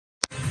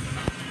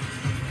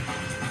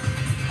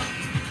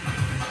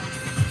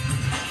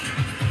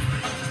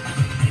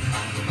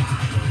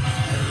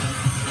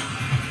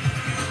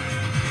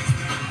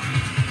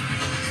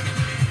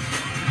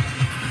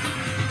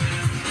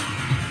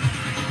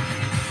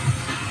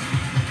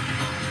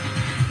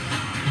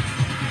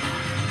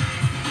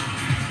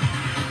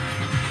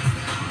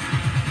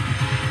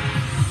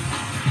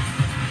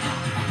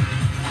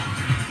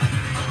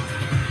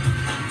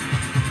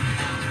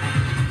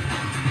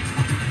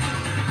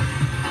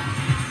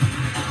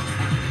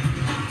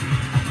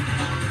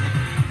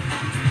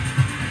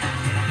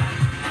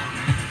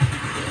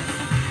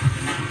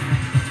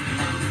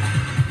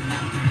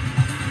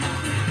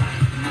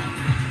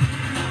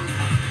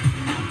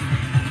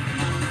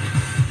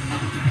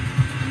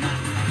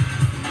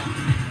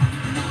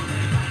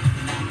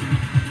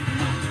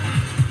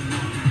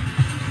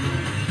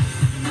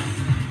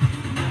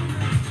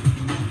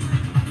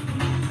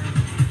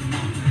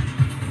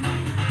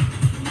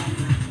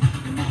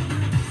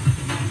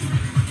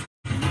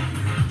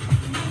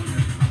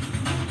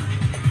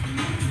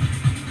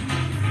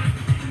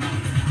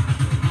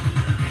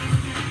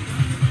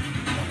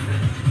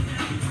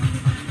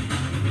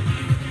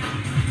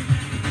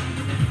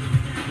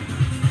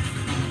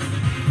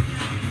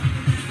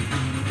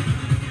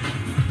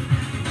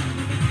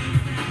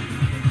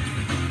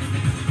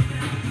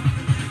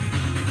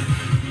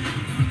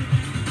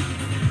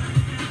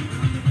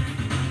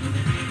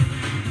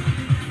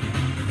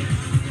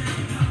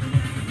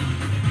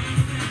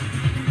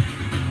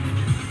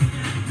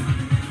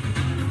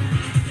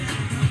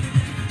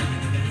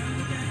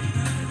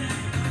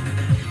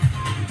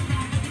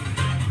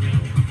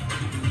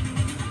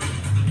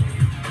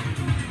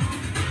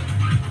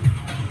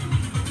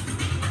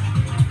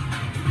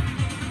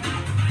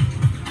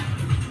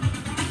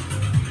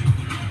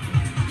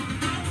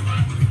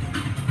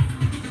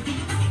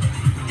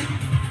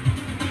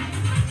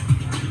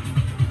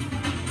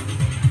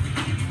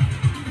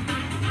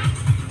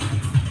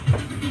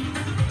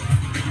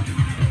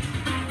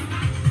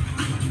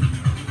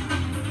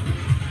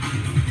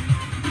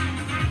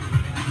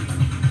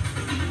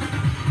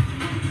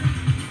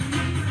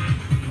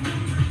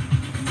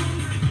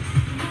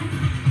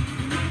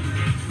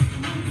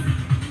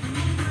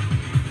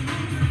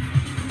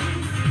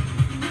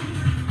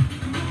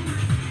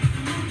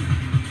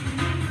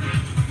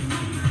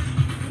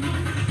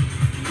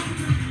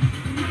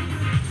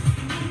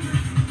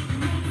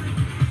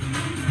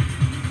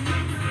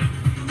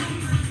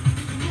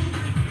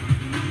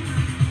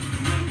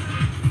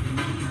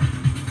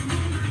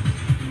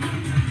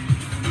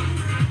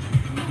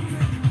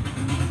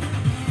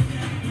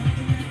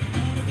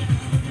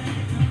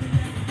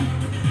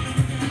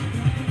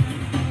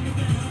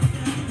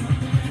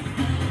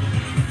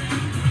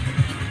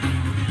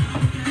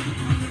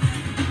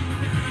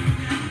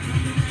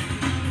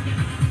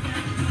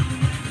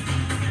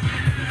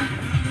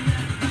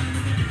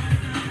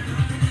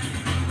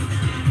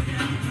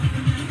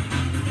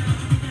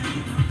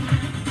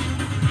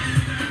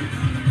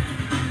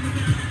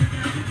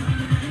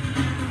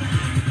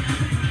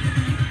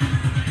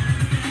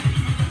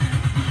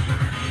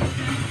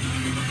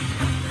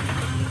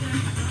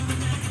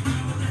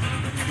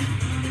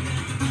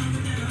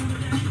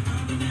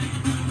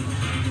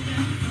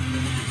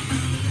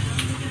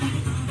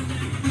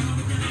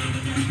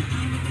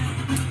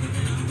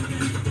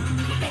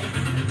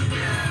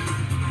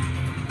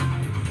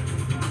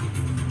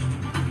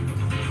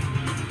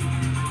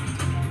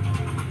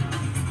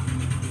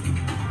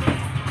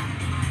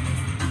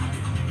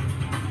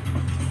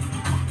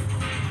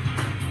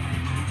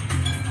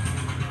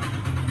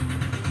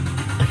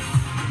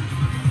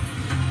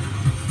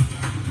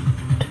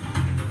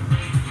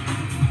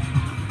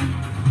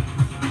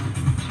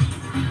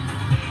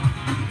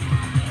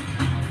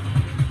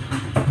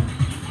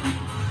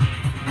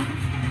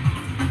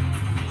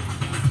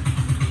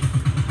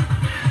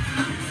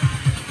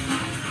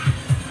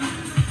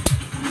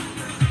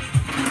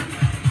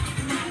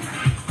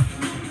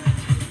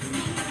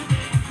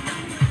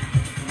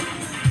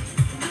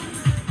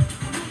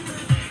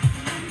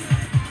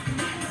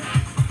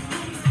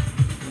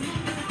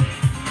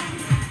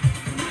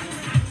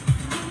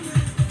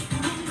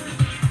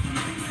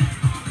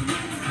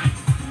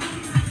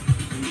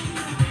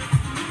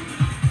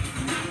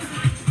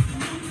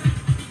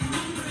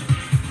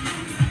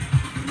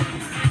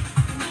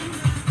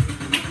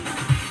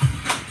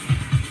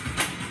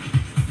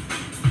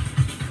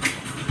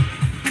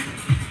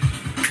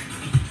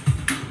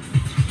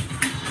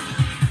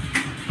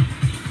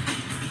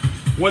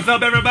What's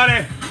up,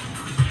 everybody?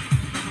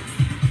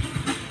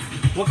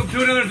 Welcome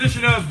to another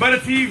edition of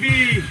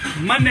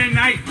ButtaTv Monday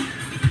night.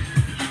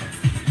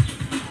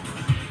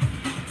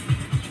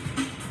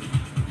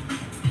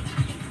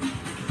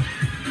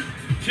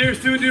 Cheers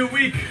to a new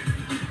week.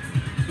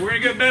 We're gonna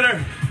get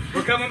better.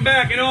 We're coming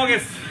back in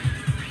August.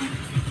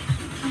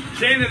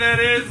 Cena,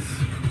 that is.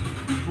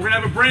 We're gonna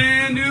have a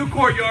brand new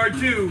courtyard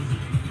too.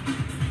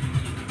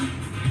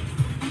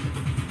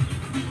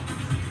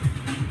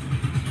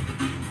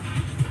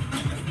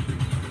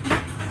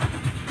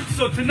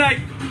 So tonight,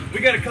 we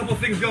got a couple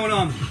things going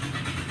on.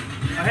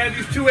 I had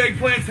these 2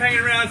 eggplants hanging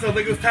around, so I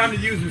think it was time to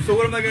use them. So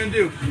what am I gonna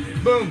do?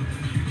 Boom.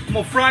 I'm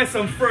gonna fry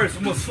some first.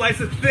 I'm gonna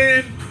slice it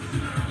thin,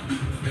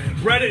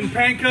 bread it in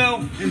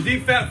panko, and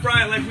deep fat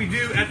fry it like we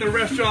do at the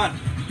restaurant.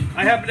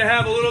 I happen to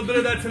have a little bit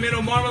of that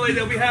tomato marmalade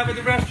that we have at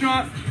the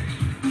restaurant.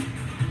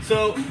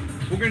 So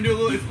we're gonna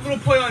do it's a little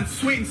play on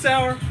sweet and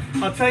sour.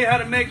 I'll tell you how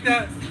to make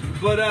that,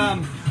 but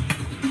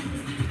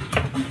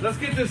let's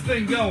get this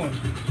thing going.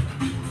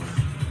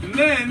 And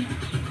then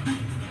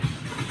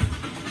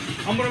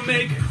I'm gonna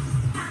make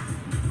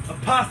a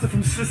pasta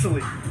from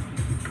Sicily.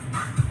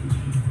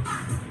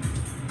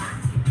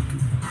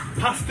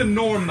 Pasta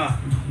Norma.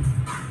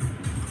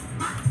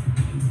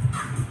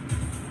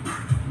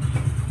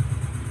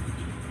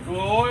 A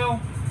little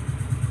oil.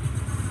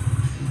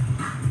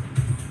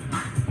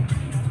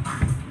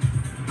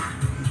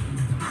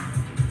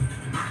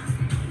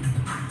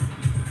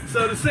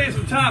 So to save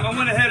some time, I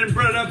went ahead and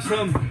breaded up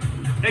some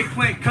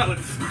eggplant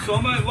cutlets. So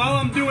while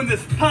I'm doing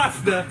this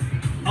pasta,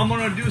 I'm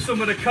gonna do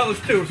some of the cutlets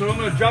too. So I'm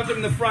gonna drop them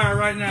in the fryer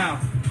right now.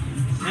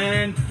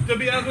 And to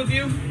be honest with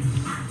you,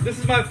 this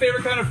is my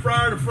favorite kind of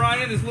fryer to fry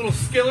in. This little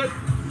skillet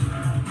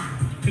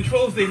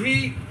controls the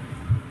heat.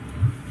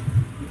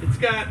 It's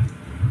got a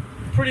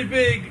pretty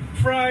big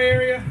fry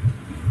area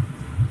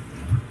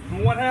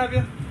and what have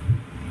you.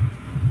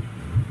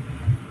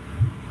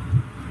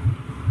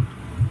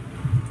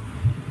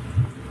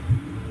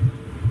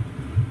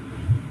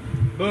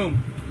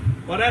 Boom.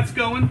 While that's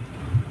going,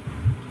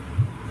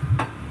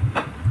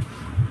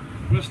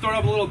 I'm gonna start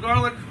up a little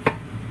garlic.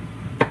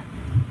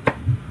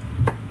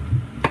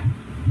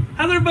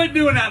 How's everybody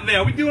doing out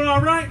there? We doing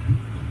all right?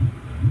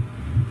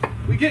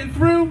 We getting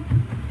through?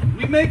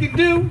 We making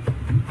do?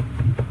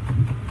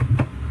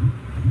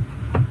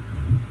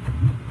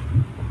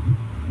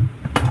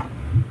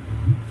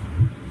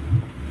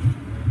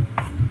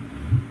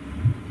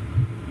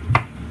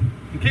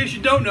 In case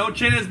you don't know,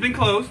 Cena has been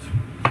closed.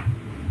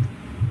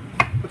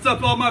 What's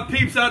up, all my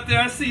peeps out there?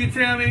 I see you,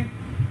 Tammy.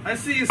 I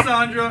see you,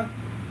 Sandra.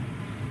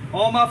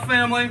 All my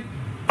family.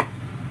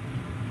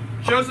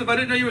 Joseph, I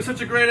didn't know you were such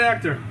a great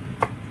actor.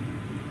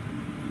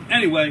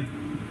 Anyway,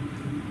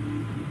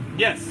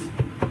 yes,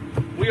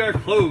 we are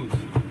closed.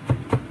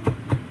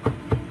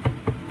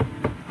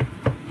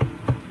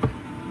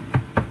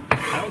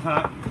 That was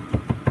hot.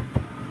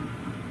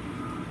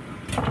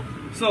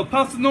 So,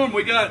 pasta norm,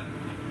 we got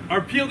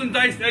our peeled and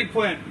diced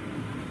eggplant.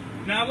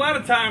 Now, a lot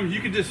of times you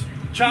could just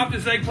chop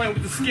this eggplant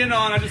with the skin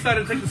on. I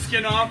decided to take the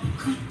skin off,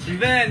 and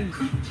then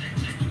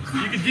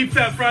you can deep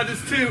fat fry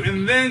this too,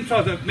 and then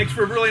toss it. Makes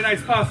for a really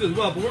nice pasta as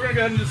well. But we're gonna go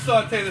ahead and just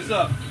saute this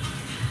up.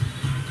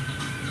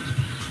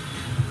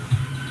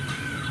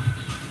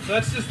 So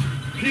that's just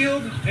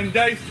peeled and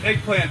diced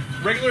eggplant,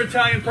 regular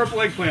Italian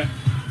purple eggplant.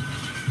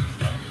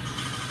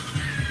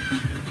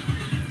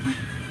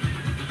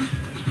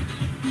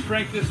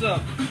 Crank this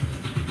up.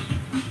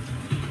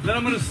 Then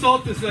I'm gonna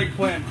salt this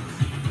eggplant.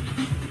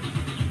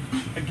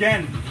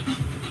 Again,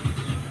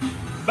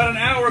 about an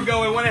hour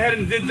ago I went ahead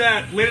and did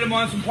that, laid them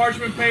on some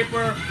parchment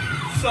paper,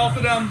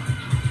 salted them.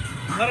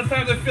 A lot of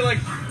times I feel like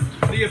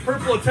the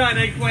purple Italian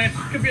eggplant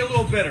could be a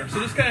little bitter, so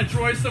just kind of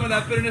draws some of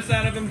that bitterness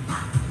out of them.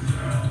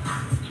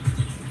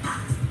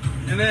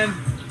 And then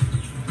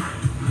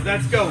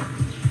that's going.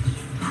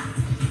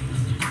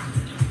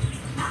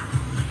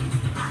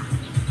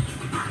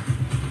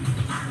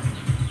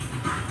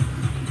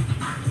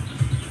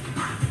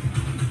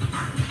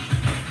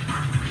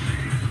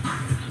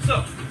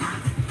 So,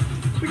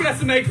 we got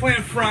some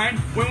eggplant frying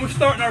when we're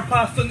starting our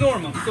pasta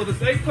norma. So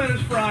this eggplant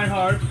is frying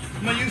hard.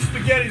 I'm gonna use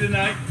spaghetti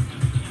tonight,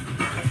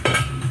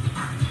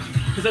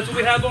 because that's what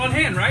we have on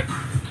hand, right?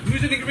 I'm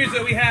using the ingredients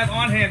that we have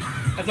on hand.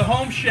 As a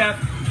home chef,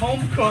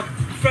 home cook,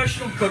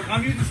 professional cook,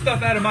 I'm using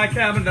stuff out of my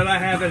cabinet that I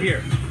have it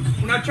here.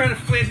 We're not trying to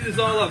fancy this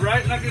all up,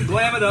 right? We're not gonna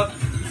glam it up.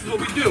 This is what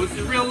we do. This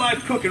is real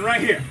life cooking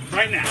right here,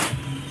 right now.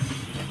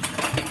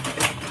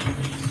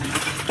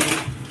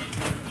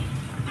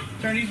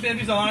 Turn these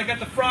babies on. I got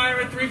the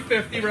fryer at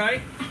 350,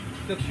 right?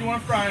 That's what you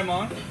want to fry them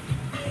on.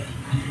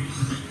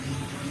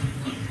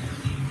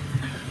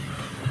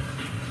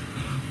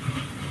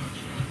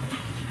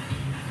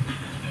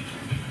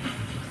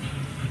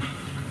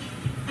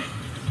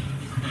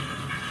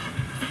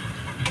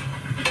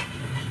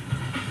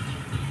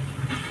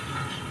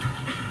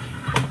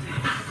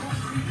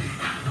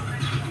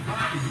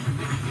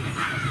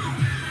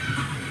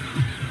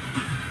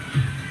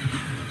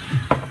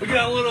 We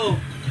got a little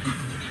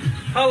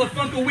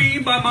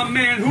Halafunkaween by my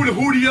man Hooda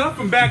Hoodia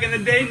from back in the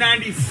day,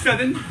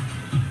 97.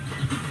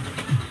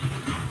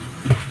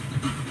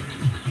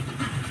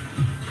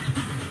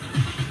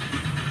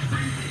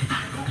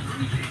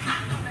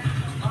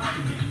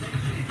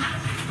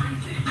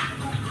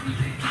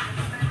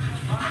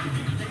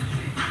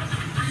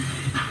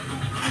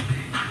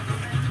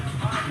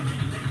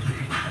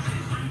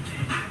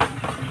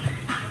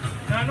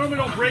 I normally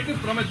don't break this,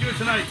 but I'm gonna do it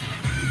tonight.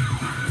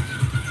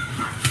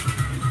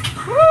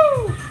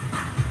 Woo!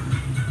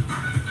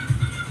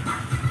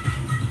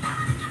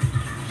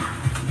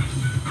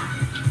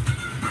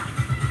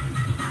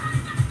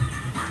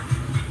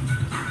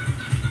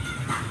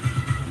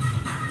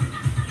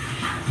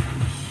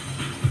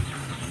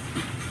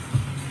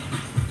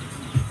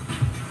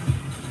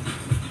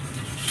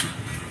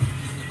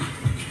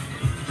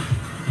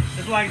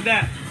 Just like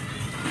that.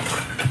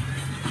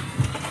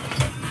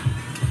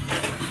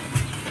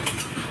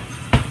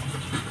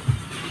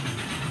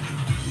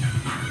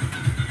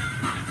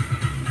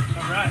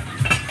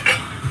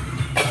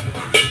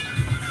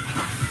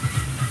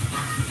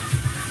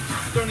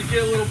 Starting to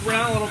get a little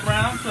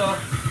brown, so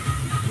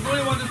we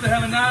really want this to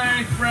have a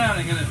nice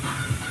browning in it.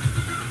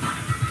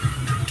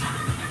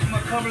 I'm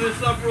going to cover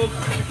this up real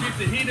quick to keep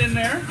the heat in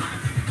there.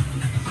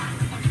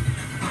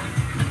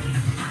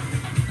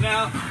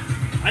 Now,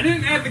 I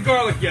didn't add the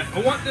garlic yet. I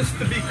want this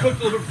to be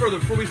cooked a little bit further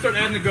before we start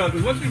adding the garlic.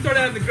 Because once we start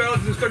adding the garlic,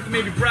 it's going to start to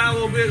maybe brown a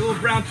little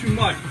brown too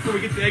much before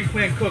we get the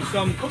eggplant cooked.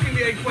 So I'm cooking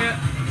the eggplant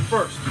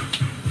first.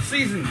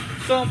 Season,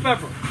 salt and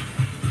pepper.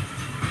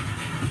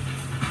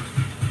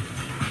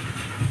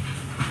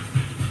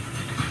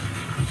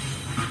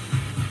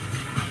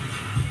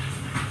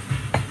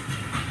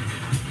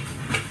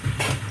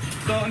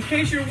 So in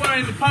case you're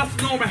wondering, the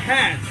pasta norma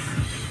has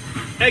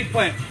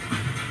eggplant,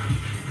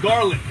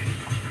 garlic.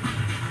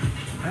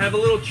 I have a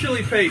little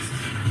chili paste,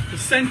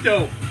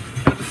 picento,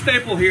 that's a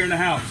staple here in the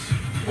house.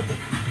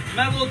 And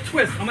that little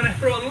twist, I'm gonna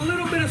throw a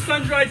little bit of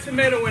sun-dried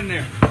tomato in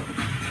there.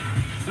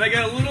 And I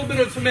got a little bit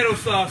of tomato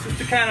sauce just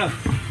to kind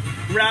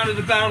of round it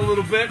about a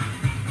little bit.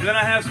 And then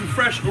I have some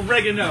fresh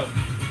oregano.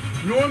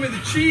 Normally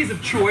the cheese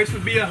of choice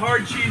would be a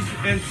hard cheese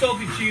and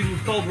salty cheese,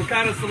 what's called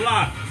ricotta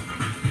salata.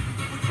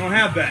 I don't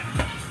have that.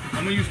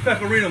 I'm gonna use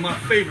pecorino, my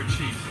favorite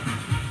cheese.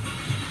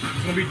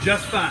 It's gonna be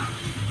just fine.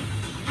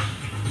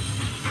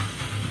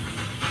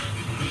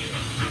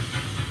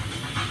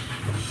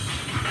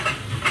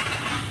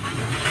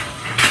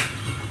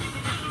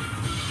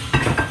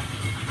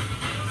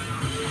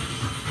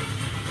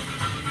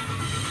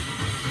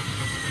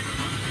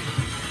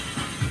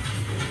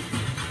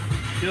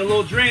 Get a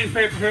little draining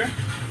paper here,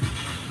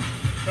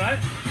 right?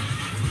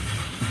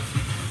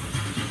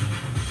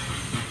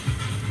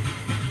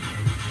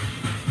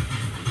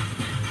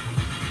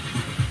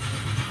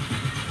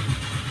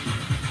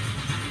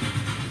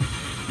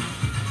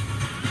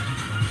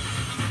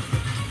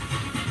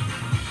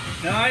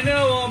 Now I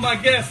know all my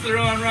guests that are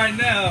on right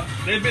now,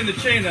 they've been to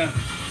Cena.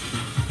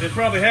 They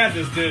probably had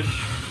this dish.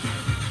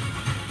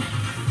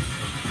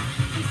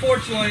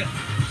 Unfortunately,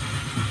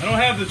 I don't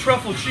have the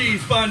truffle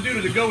cheese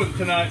fondue to go with it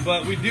tonight,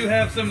 but we do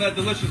have some of that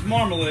delicious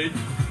marmalade.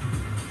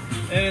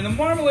 And the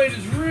marmalade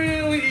is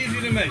really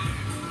easy to make.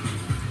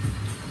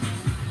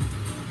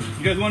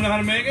 You guys want to know how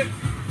to make it?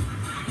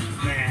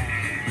 Nah.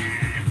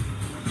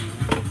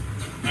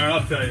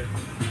 Alright, I'll tell you.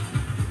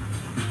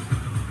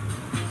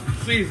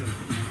 Season.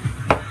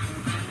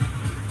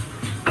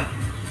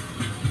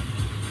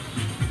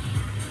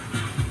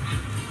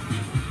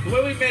 The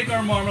way we make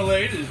our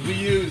marmalade is we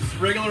use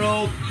regular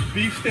old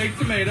beefsteak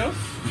tomatoes.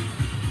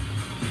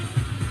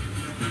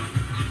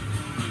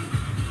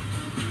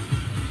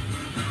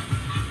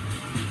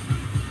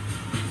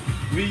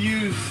 We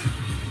use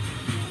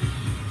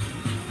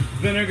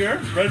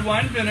vinegar, red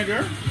wine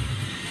vinegar.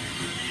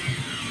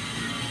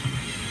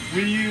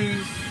 We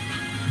use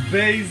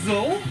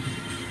basil.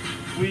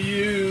 We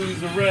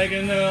use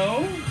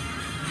oregano.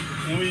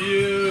 And we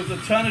use a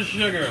ton of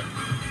sugar.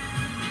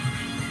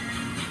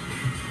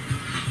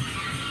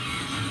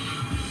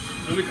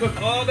 And we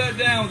cook all that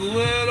down with a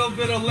little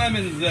bit of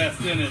lemon zest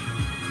in it.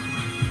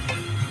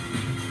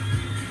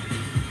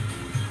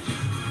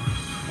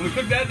 When we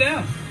cook that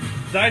down,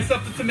 dice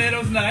up the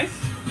tomatoes nice.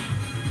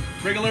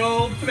 Regular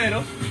old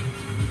tomatoes.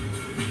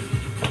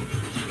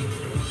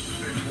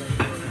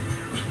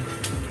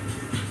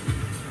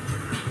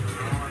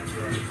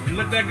 And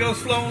let that go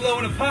slow and low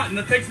in a pot. And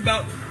it takes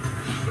about,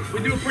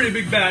 we do a pretty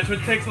big batch, but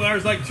it takes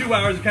ours like 2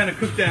 hours to kind of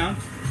cook down.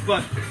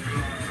 But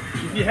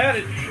if you had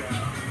it,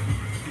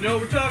 you know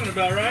what we're talking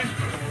about, right?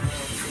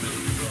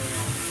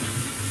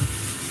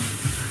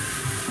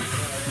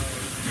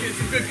 Get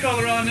some good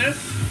color on this.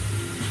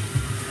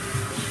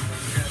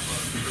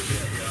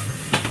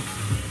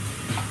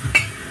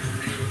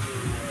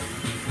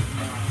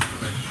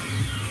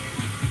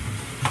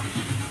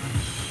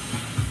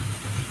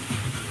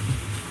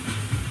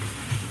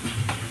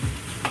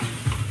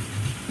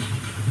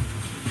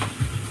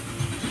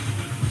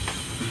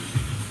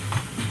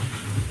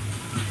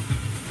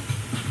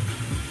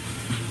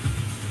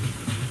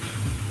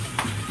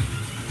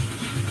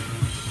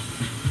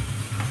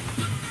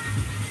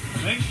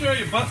 Make sure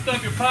you bust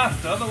up your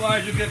pasta,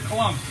 otherwise you'll get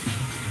clumps.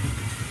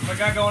 What I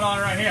got going on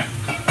right here.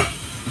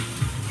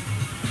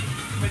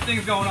 Too many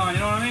things going on, you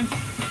know what I mean?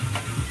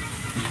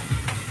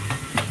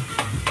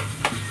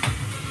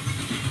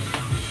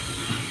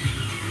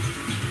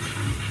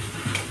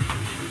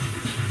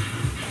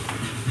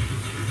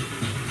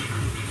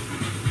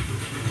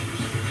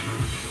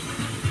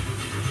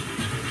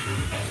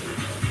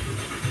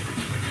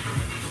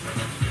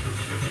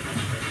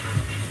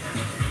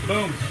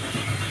 Boom.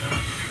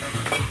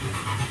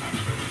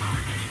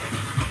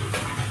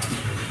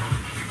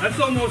 That's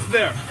almost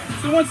there.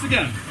 So once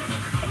again,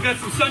 I've got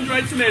some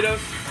sun-dried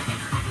tomatoes.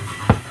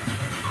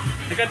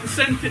 I got the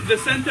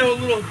Cento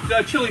little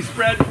chili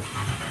spread.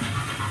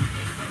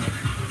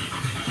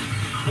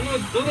 A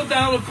little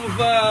dollop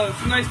of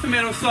some nice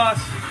tomato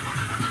sauce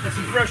and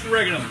some fresh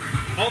oregano.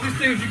 All these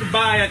things you can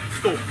buy at the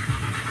store.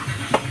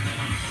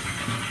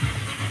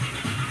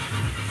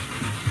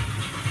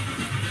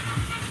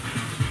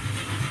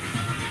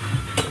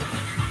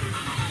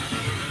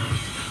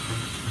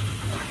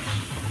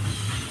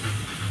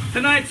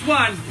 Tonight's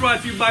wine is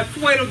brought to you by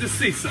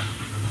Cena.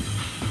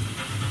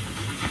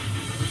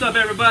 What's up,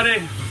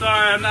 everybody?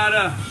 Sorry, I'm not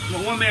a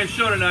one-man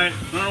show tonight.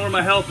 I don't know where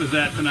my help is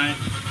at tonight.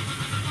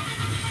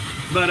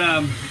 But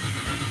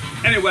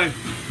anyway,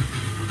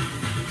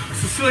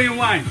 Sicilian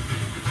wine,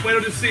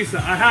 Cena,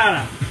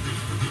 Ahara.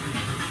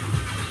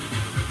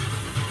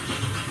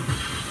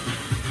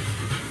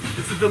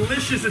 It's a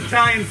delicious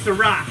Italian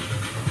Syrah.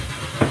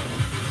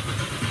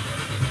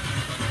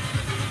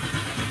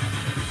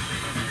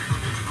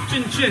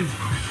 Chin chin.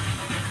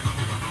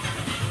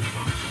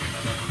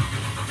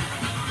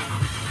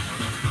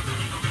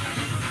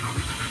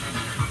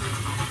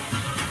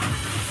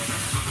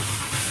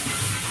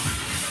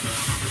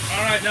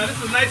 All right, now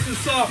this is nice and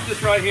soft,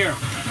 this right here.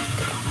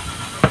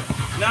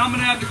 Now I'm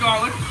gonna add the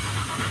garlic.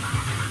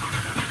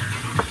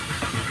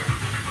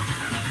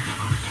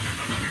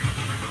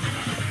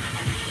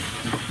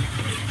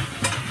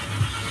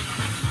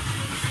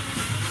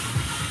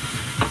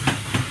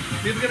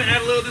 Then we're gonna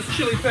add a little of this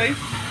chili paste.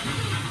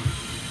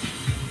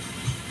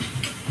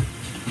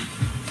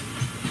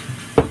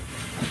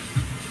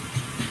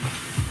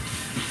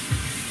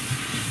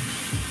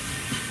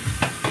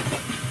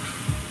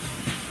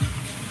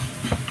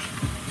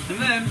 And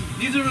then,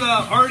 these are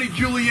already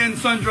julienne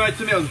sun-dried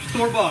tomatoes,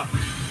 store-bought.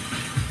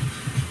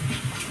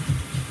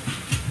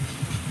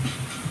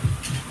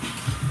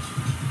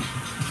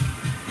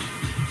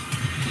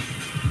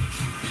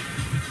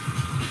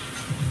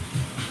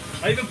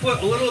 I even put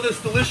a little of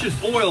this delicious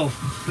oil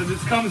that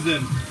this comes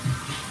in.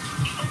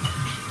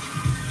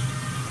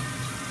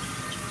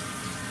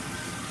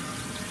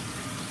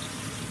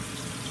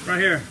 Right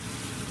here.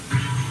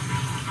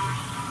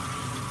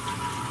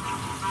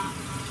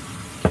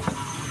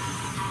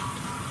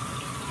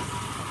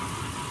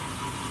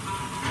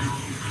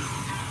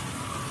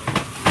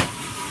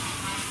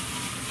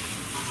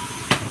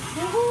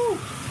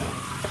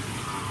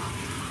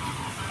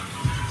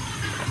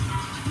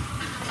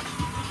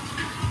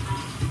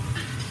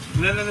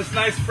 And then this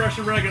nice fresh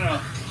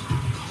oregano,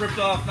 ripped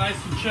off nice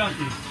and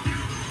chunky.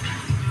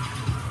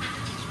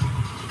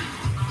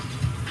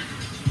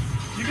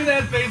 You could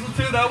add basil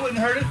too, that wouldn't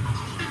hurt it.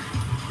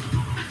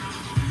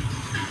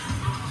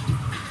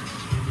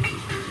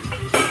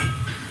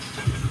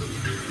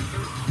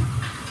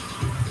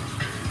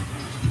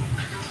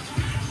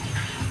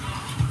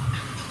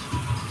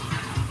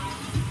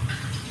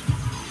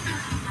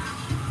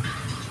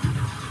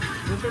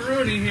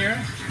 Pepperoni here.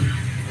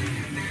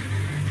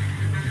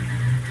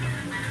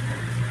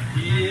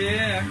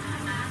 Yeah.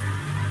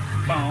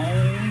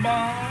 Boom,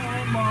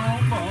 boom,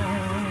 boom, boom.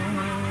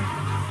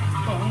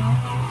 Boom,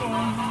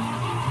 boom.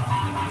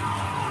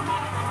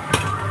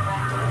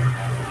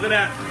 Look at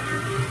that.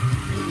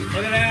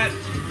 Look at that.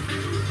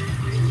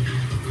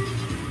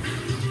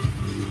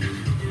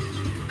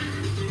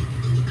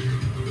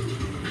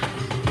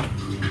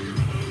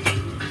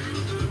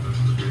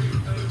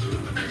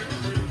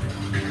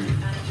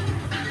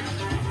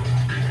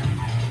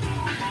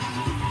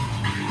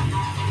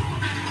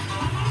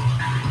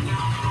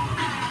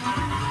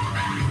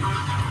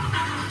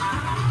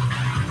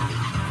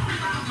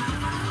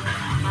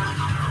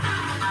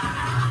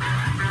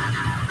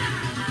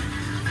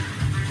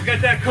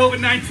 Got that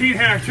COVID-19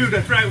 hair too,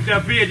 that's right, with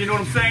that beard, you know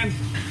what I'm saying?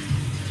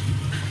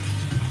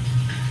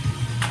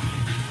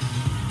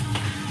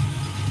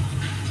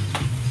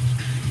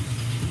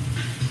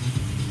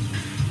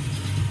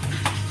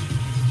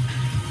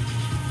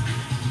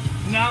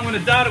 Now I'm going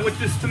to dot it with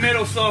this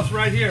tomato sauce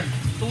right here,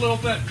 just a little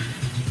bit.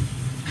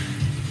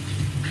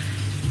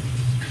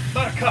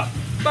 About a cup,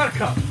 about a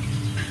cup.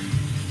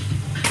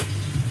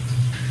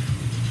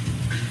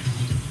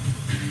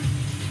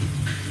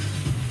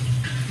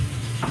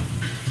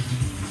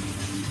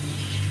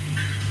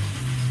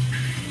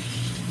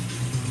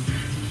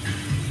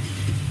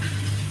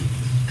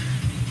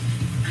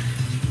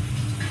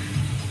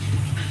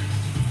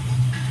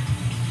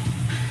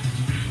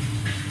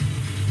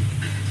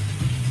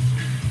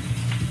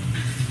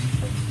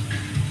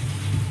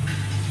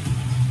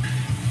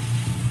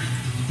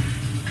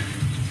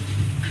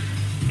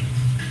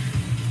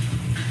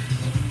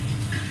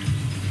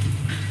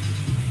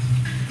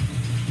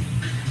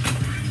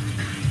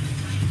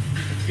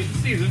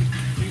 Season.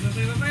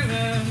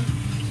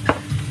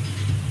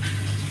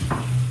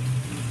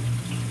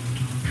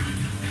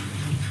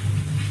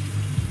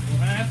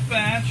 Last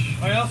batch.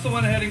 I also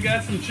went ahead and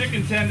got some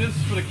chicken tenders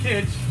for the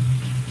kids.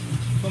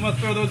 So I'm going to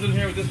throw those in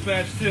here with this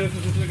batch too,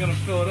 since this is going to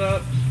fill it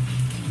up.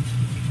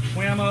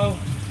 Whammo.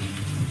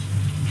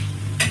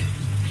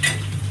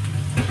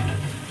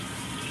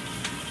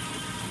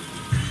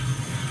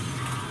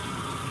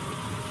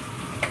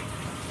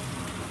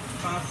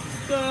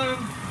 done.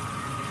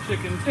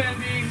 Chicken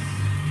tendies.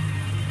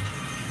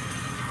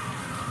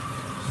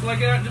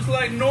 Just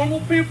like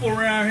normal people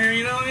around here,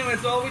 you know what I mean?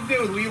 That's all we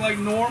do. We eat like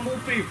normal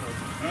people.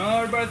 You know,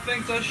 everybody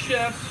thinks us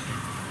chefs.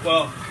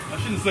 Well, I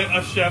shouldn't say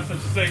us chefs. I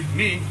should say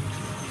me,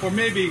 or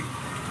maybe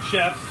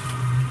chefs.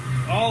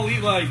 All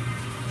eat like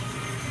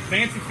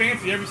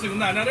fancy every single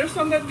night. Now there's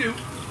some that do.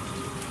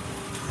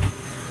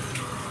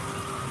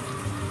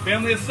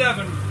 Family of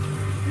 7,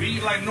 we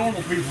eat like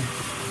normal people.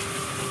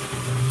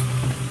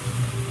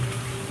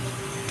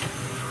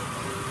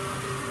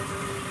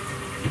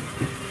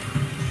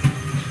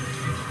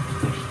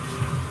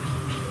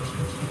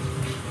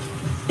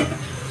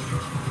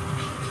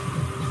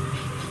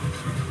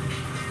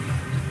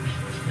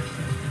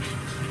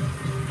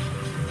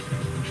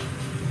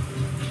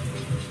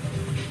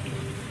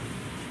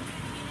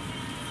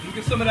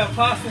 Get some of that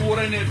pasta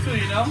water in there too,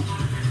 you know?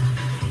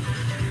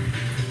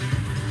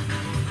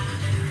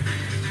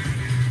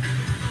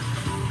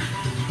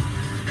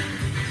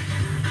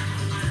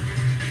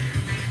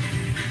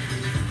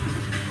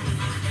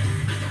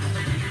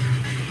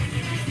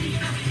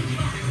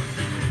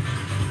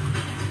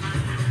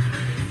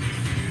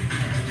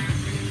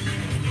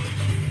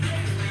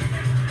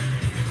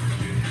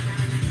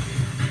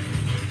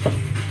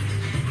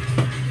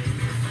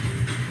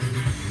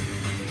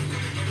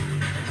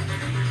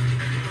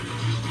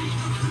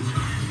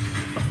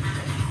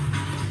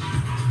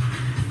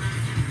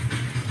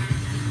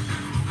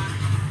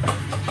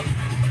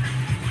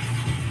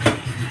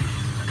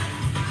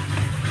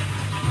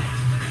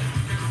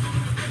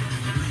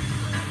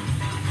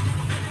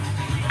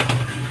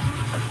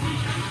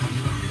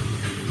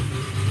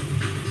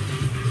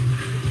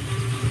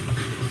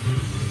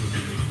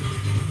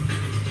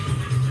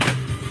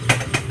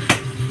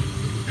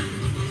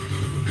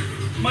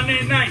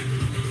 Monday night,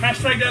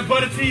 hashtag that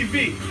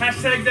ButtaTv,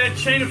 hashtag that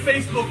Cena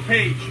Facebook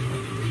page,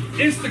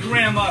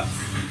 Instagram us.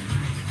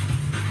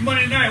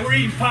 Monday night, we're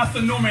eating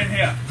pasta Norman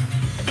here.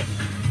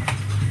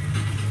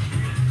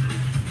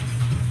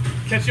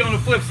 Catch you on the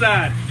flip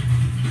side.